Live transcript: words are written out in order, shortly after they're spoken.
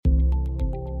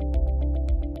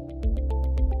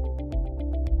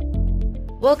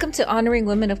Welcome to Honoring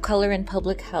Women of Color in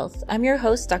Public Health. I'm your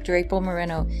host, Dr. April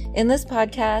Moreno. In this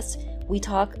podcast, we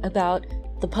talk about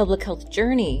the public health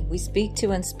journey. We speak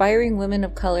to inspiring women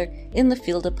of color in the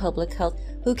field of public health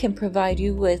who can provide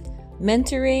you with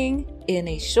mentoring in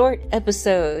a short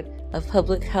episode of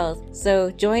public health.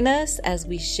 So join us as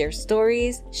we share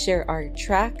stories, share our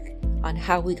track on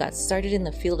how we got started in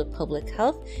the field of public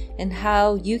health, and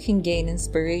how you can gain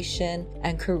inspiration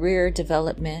and career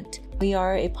development. We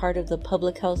are a part of the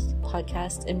Public Health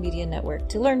Podcast and Media Network.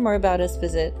 To learn more about us,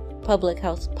 visit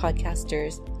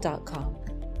publichealthpodcasters.com.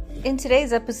 In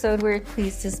today's episode, we're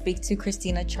pleased to speak to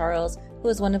Christina Charles, who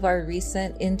is one of our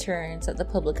recent interns at the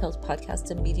Public Health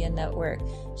Podcast and Media Network.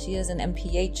 She is an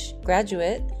MPH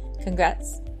graduate.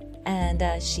 Congrats. And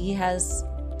she has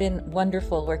been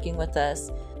wonderful working with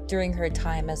us during her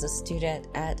time as a student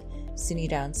at SUNY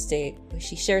Downstate.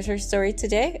 She shares her story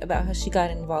today about how she got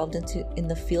involved in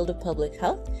the field of public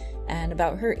health and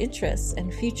about her interests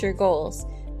and future goals.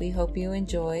 We hope you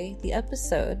enjoy the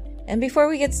episode. And before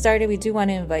we get started, we do want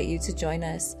to invite you to join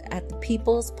us at the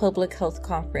People's Public Health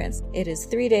Conference. It is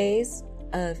 3 days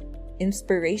of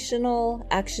inspirational,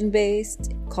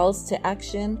 action-based calls to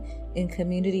action in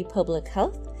community public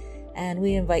health. And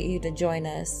we invite you to join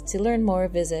us. To learn more,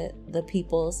 visit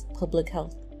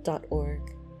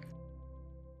thepeoplespublichealth.org.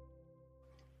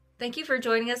 Thank you for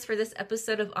joining us for this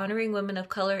episode of Honoring Women of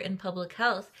Color in Public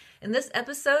Health. In this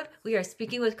episode, we are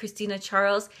speaking with Christina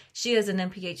Charles. She is an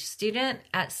MPH student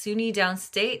at SUNY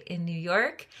Downstate in New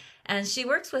York, and she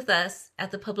works with us at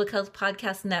the Public Health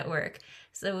Podcast Network.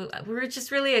 So we're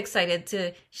just really excited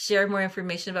to share more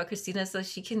information about Christina so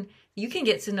you can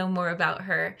get to know more about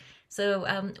her. So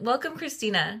welcome,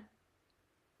 Christina.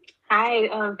 Hi,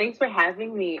 thanks for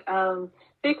having me.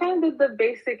 They kind of did the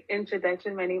basic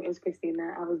introduction. My name is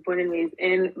Christina. I was born and raised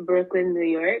in Brooklyn, New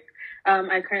York.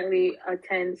 I currently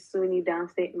attend SUNY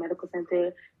Downstate Medical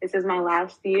Center. This is my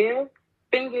last year.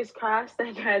 Fingers crossed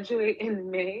I graduate in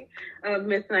May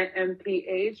with my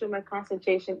MPH, but my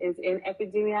concentration is in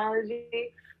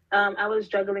epidemiology. I was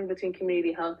juggling between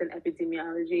community health and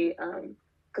epidemiology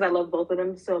because I love both of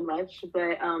them so much.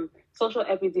 But social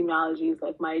epidemiology is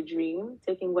like my dream,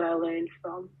 taking what I learned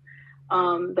from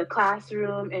the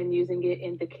classroom and using it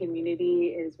in the community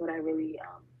is what I really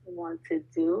want to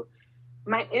do.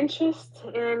 My interest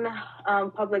in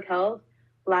public health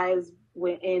lies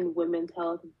within women's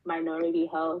health, minority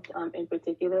health in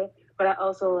particular, but I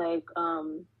also like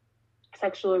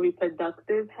sexual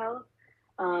reproductive health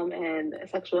and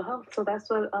sexual health. So that's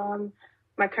what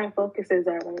my current focuses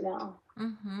are right now.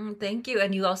 Mm-hmm. Thank you.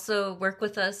 And you also work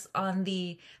with us on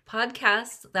the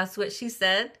podcast, That's What She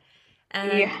Said.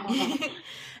 And, yeah.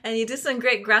 And you do some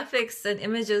great graphics and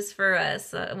images for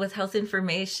us with health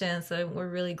information. So we're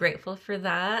really grateful for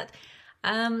that.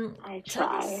 I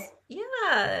try.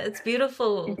 It's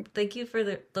beautiful. Thank you for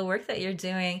the work that you're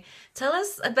doing. Tell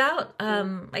us about,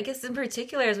 I guess in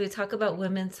particular, as we talk about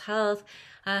women's health,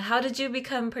 how did you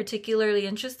become particularly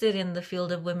interested in the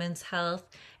field of women's health?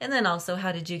 And then also,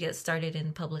 how did you get started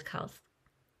in public health?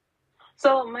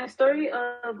 So my story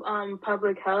of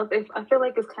public health, I feel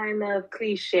like it's kind of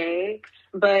cliche,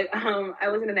 but I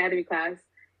was in anatomy class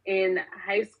in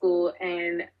high school,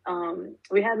 and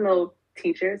we had no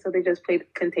teacher, so they just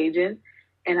played Contagion,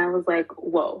 and I was like,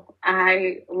 whoa,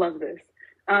 I love this.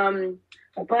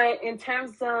 But in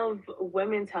terms of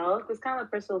women's health, it's kind of a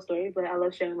personal story, but I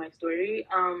love sharing my story.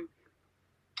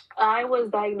 I was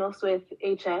diagnosed with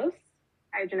HS,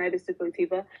 hidradenitis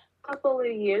suppurativa, couple of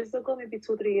years ago, maybe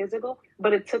 2-3 years ago,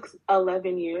 but it took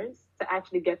 11 years to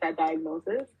actually get that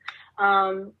diagnosis,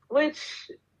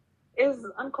 which is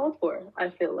uncalled for,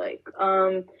 I feel like.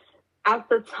 At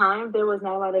the time, there was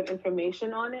not a lot of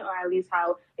information on it, or at least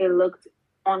how it looked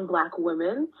on Black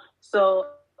women. So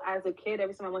as a kid,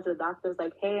 every time I went to the doctor, it's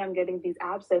like, hey, I'm getting these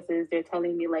abscesses. They're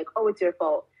telling me like, oh, it's your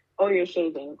fault. Oh, you're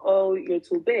shaving. Oh, you're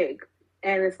too big.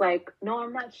 And it's like, no,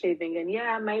 I'm not shaving. And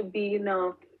yeah, I might be,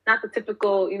 not the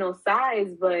typical,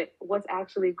 size, but what's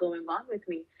actually going on with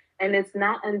me? And it's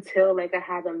not until like I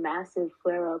had a massive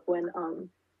flare up when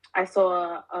I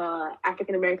saw a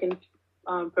African-American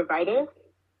provider.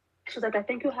 She was like, I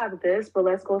think you have this, but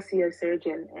let's go see a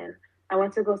surgeon. And I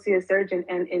went to go see a surgeon,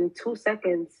 and in 2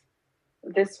 seconds,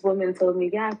 this woman told me,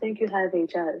 yeah, I think you have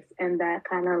HS. And that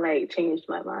kind of like changed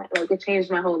my mind. Like it changed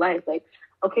my whole life. Like,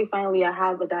 okay, finally I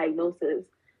have a diagnosis.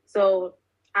 So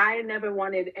I never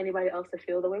wanted anybody else to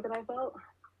feel the way that I felt,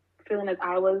 feeling like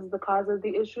I was the cause of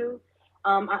the issue.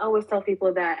 I always tell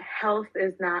people that health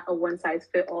is not a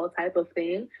one-size-fits-all type of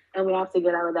thing. And we have to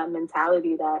get out of that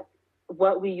mentality that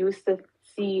what we used to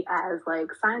see as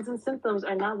like signs and symptoms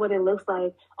are not what it looks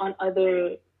like on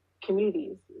other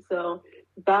communities. So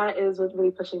that is what's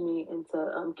really pushing me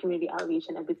into community outreach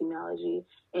and epidemiology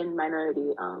in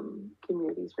minority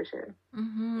communities for sure.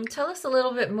 Tell us a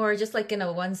little bit more, just like in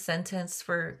a one sentence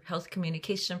for health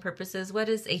communication purposes. What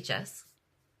is HS?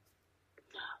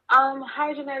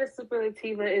 Hydrogenated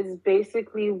superlativa is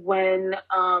basically when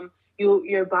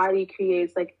your body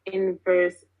creates like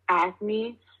inverse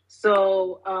acne.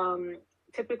 So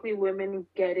typically women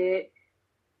get it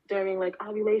during like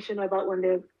ovulation or about when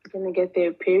they're going to get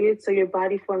their period. So your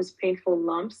body forms painful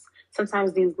lumps.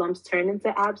 Sometimes these lumps turn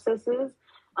into abscesses,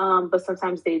 but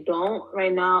sometimes they don't.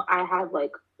 Right now I have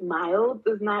like mild.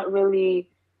 It's not really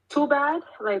too bad.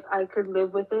 Like I could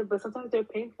live with it, but sometimes they're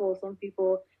painful. Some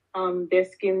people, their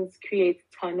skins create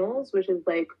tunnels, which is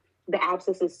like the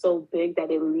abscess is so big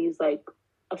that it leaves like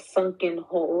a sunken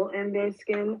hole in their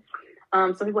skin.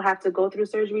 Some people have to go through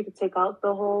surgery to take out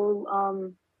the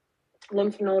whole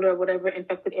lymph node or whatever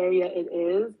infected area it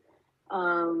is.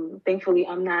 Thankfully,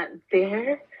 I'm not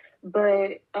there,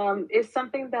 but it's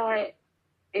something that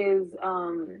is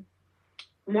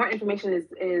more information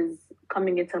is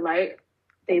coming into light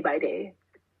day by day.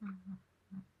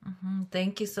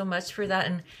 Thank you so much for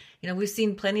that. And we've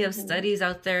seen plenty of studies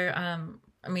out there.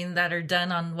 That are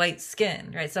done on white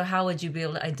skin, right? So how would you be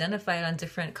able to identify it on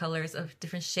different colors of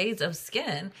different shades of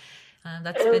skin?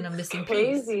 That's been a missing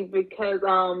piece. It's crazy because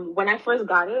when I first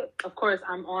got it, of course,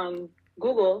 I'm on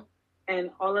Google and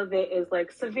all of it is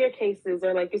like severe cases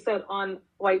or like you said, on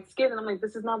white skin. And I'm like,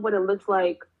 this is not what it looks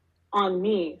like on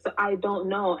me. So I don't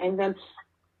know. And then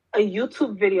a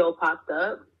YouTube video popped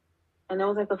up and it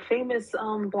was like a famous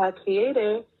Black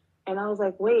creator. And I was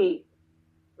like, wait,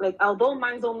 like, although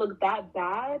mine don't look that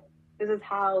bad, this is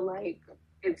how like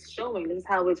it's showing. This is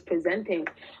how it's presenting.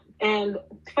 And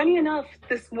funny enough,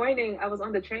 this morning I was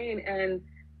on the train and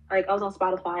like I was on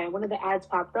Spotify and one of the ads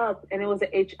popped up and it was an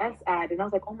HS ad. And I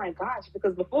was like, oh my gosh,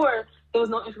 because before there was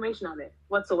no information on it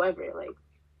whatsoever.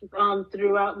 Like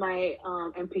throughout my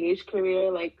MPH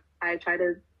career, like I try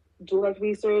to do like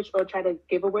research or try to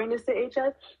give awareness to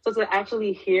HS. So to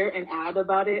actually hear an ad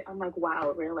about it, I'm like,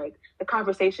 wow, we're like the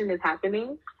conversation is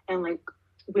happening and like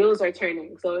wheels are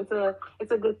turning. So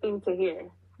it's a good thing to hear.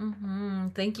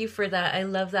 Thank you for that. I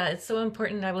love that. It's so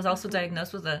important. I was also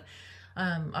diagnosed with a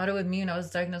autoimmune. I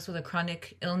was diagnosed with a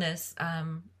chronic illness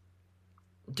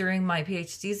during my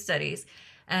PhD studies.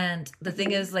 And the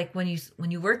thing is, like when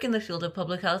you work in the field of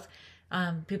public health,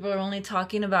 people are only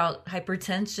talking about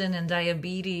hypertension and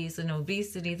diabetes and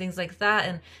obesity, things like that.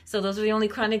 And so those are the only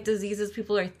chronic diseases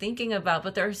people are thinking about,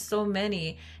 but there are so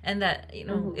many. And that,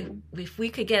 if we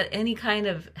could get any kind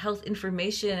of health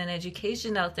information and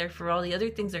education out there for all the other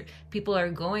things that people are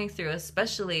going through,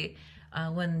 especially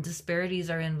when disparities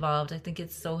are involved, I think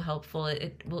it's so helpful.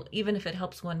 It will, even if it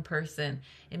helps one person,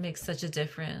 it makes such a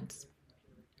difference.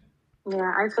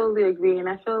 Yeah, I totally agree. And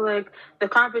I feel like the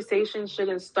conversation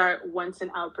shouldn't start once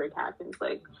an outbreak happens.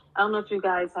 Like, I don't know if you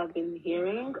guys have been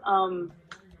hearing,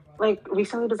 like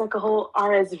recently there's like a whole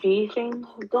RSV thing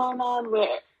going on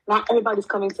where not everybody's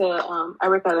coming to, I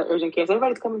work at an urgent care, so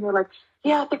everybody's coming here like,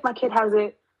 yeah, I think my kid has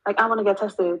it. Like, I want to get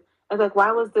tested. It's like,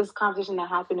 why was this conversation not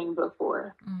happening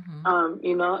before?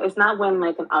 It's not when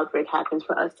like an outbreak happens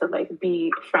for us to like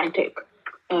be frantic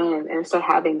and start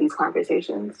having these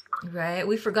conversations. Right.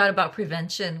 We forgot about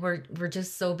prevention. We're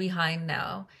just so behind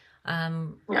now.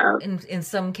 In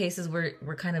some cases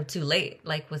we're kind of too late,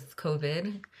 like with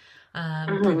COVID.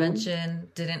 Prevention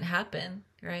didn't happen,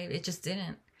 right? It just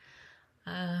didn't.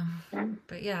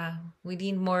 But yeah, we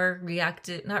need more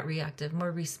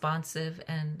more responsive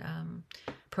and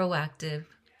proactive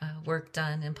work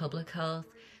done in public health.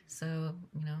 So,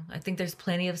 I think there's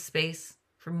plenty of space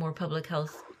for more public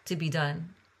health to be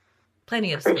done.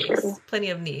 Plenty of space, sure. Plenty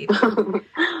of need.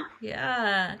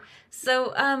 Yeah.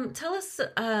 So tell us,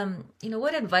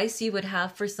 what advice you would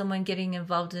have for someone getting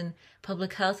involved in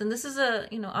public health. And this is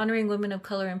honoring women of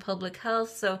color in public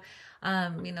health. So,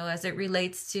 as it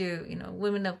relates to,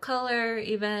 women of color,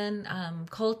 even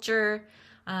culture,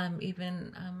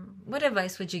 what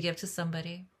advice would you give to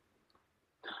somebody?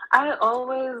 I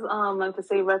always like to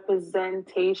say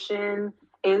representation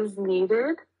is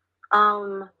needed.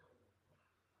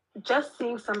 Just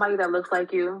seeing somebody that looks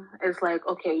like you is like,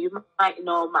 okay, you might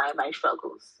know my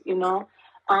struggles,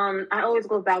 I always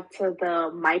go back to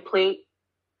the My Plate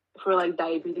for like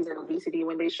diabetes and obesity.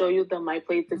 When they show you the My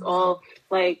Plate, it's all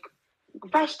like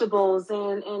vegetables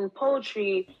and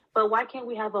poultry. But why can't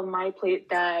we have a My Plate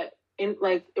that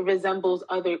resembles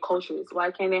other cultures?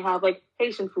 Why can't they have like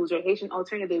Haitian foods or Haitian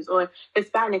alternatives or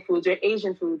Hispanic foods or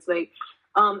Asian foods? Like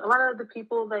a lot of the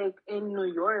people like in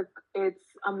New York, it's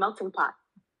a melting pot.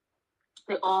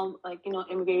 they all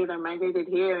immigrated or migrated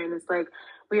here, and it's like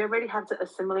we already have to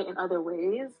assimilate in other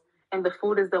ways, and the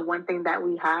food is the one thing that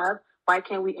we have. Why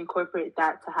can't we incorporate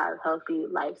that to have healthy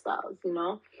lifestyles,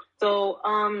 So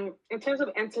in terms of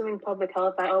entering public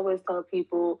health, I always tell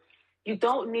people you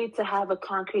don't need to have a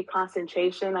concrete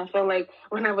concentration. I feel like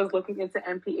when I was looking into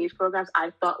MPH programs,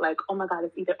 I thought like, oh my God,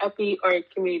 it's either epi or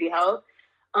community health.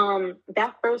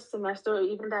 That first semester or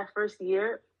even that first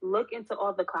year, look into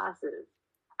all the classes.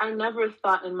 I never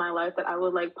thought in my life that I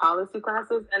would like policy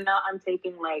classes, and now I'm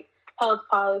taking like health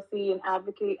policy and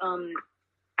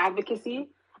advocacy,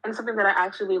 and something that I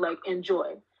actually like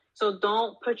enjoy. So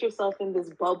don't put yourself in this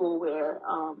bubble where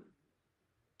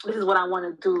this is what I want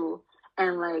to do,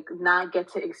 and like not get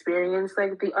to experience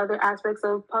like the other aspects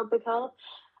of public health,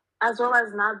 as well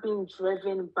as not being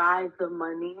driven by the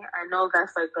money. I know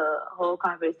that's like a whole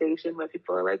conversation where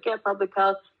people are like, yeah, public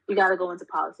health, you got to go into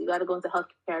policy, you got to go into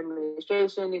healthcare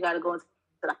administration, you got to go into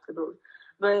hospitals.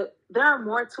 But there are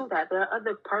more to that. There are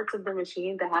other parts of the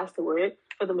machine that has to work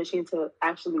for the machine to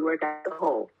actually work as a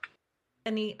whole.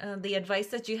 Any the advice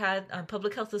that you had on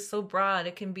public health is so broad.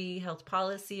 It can be health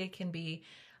policy, it can be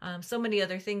so many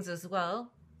other things as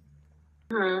well.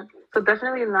 Mm-hmm. So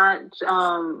definitely not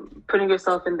putting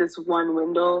yourself in this one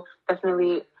window.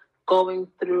 Definitely going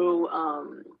through,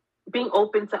 being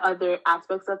open to other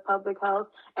aspects of public health,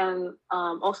 and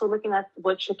also looking at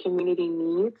what your community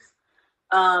needs.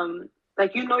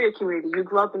 Like, your community, you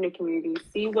grew up in your community,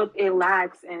 see what it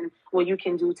lacks and what you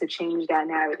can do to change that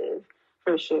narrative,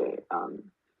 for sure.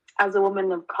 As a woman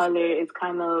of color, it's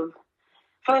kind of,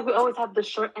 I feel like we always have the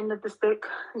short end of the stick,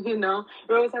 We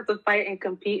always have to fight and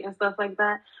compete and stuff like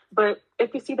that. But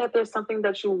if you see that there's something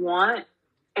that you want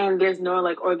and there's no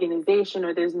like organization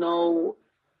or there's no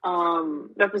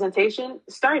representation,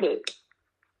 start it.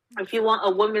 If you want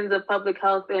a women's of public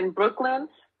health in Brooklyn,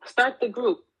 start the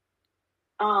group.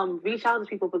 Reach out to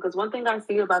people, because one thing I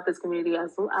see about this community,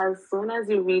 as soon as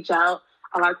you reach out,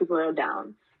 a lot of people are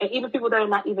down. And even people that are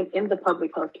not even in the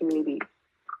public health community,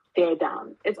 they're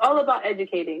down. It's all about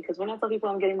educating, because when I tell people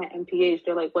I'm getting my MPH,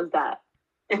 they're like, what's that?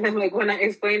 And then like when I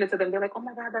explain it to them, they're like, oh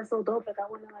my God, that's so dope. Like, I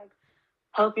want to like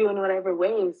help you in whatever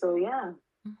way. So yeah,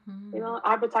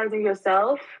 advertising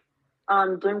yourself,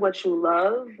 doing what you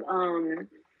love,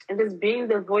 and just being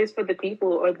the voice for the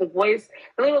people, or the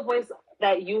little voice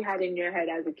that you had in your head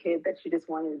as a kid that you just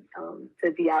wanted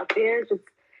to be out there. Just,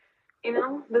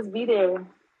 just be there.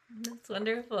 That's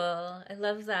wonderful. I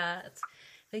love that.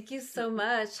 Thank you so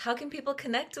much. How can people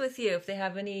connect with you if they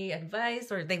have any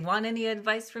advice, or they want any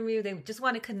advice from you? They just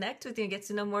want to connect with you and get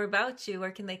to know more about you.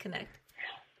 Where can they connect?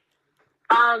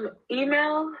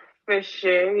 Email, for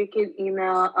sure. You can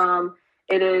email.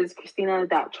 It is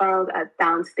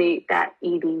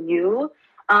Christina.Charles@downstate.edu.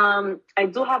 I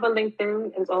do have a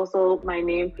LinkedIn. It's also my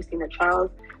name, Christina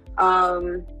Charles.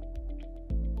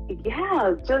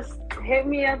 Yeah, just hit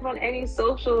me up on any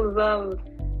socials.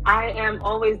 I am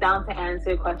always down to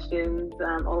answer questions.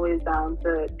 I'm always down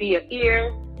to be an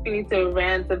ear. If you need to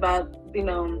rant about,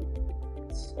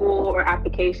 school or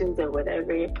applications or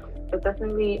whatever. But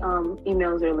definitely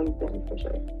emails or LinkedIn for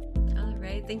sure. All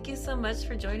right. Thank you so much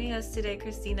for joining us today,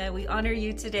 Christina. We honor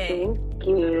you today. Thank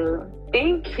you.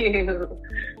 Thank you.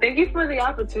 Thank you for the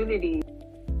opportunity.